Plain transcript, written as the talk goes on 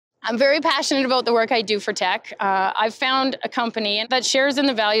I'm very passionate about the work I do for Teck. I've found a company that shares in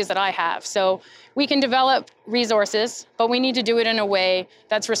the values that I have. So we can develop resources, but we need to do it in a way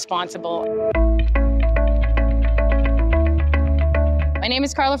that's responsible. My name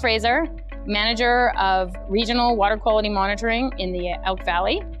is Carla Fraser, manager of regional water quality monitoring in the Elk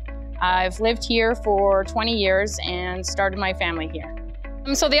Valley. I've lived here for 20 years and started my family here.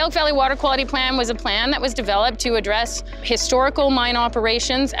 So the Elk Valley Water Quality Plan was a plan that was developed to address historical mine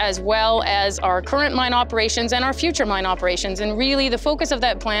operations as well as our current mine operations and our future mine operations. And really the focus of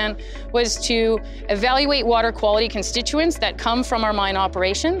that plan was to evaluate water quality constituents that come from our mine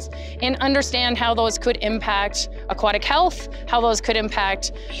operations and understand how those could impact aquatic health, how those could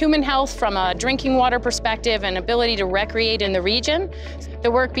impact human health from a drinking water perspective and ability to recreate in the region.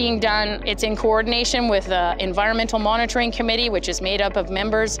 The work being done, it's in coordination with the Environmental Monitoring Committee, which is made up of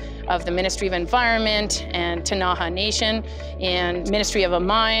members of the Ministry of Environment and Ktunaxa Nation and Ministry of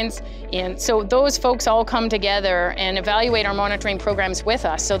Mines. And so those folks all come together and evaluate our monitoring programs with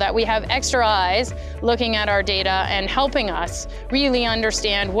us so that we have extra eyes looking at our data and helping us really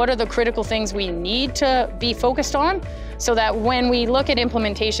understand what are the critical things we need to be focused on so that when we look at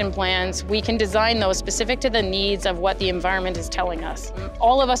implementation plans, we can design those specific to the needs of what the environment is telling us.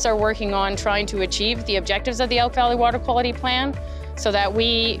 All of us are working on trying to achieve the objectives of the Elk Valley Water Quality Plan so that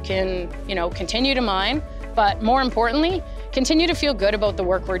we can, continue to mine, but more importantly, continue to feel good about the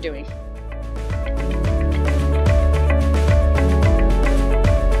work we're doing.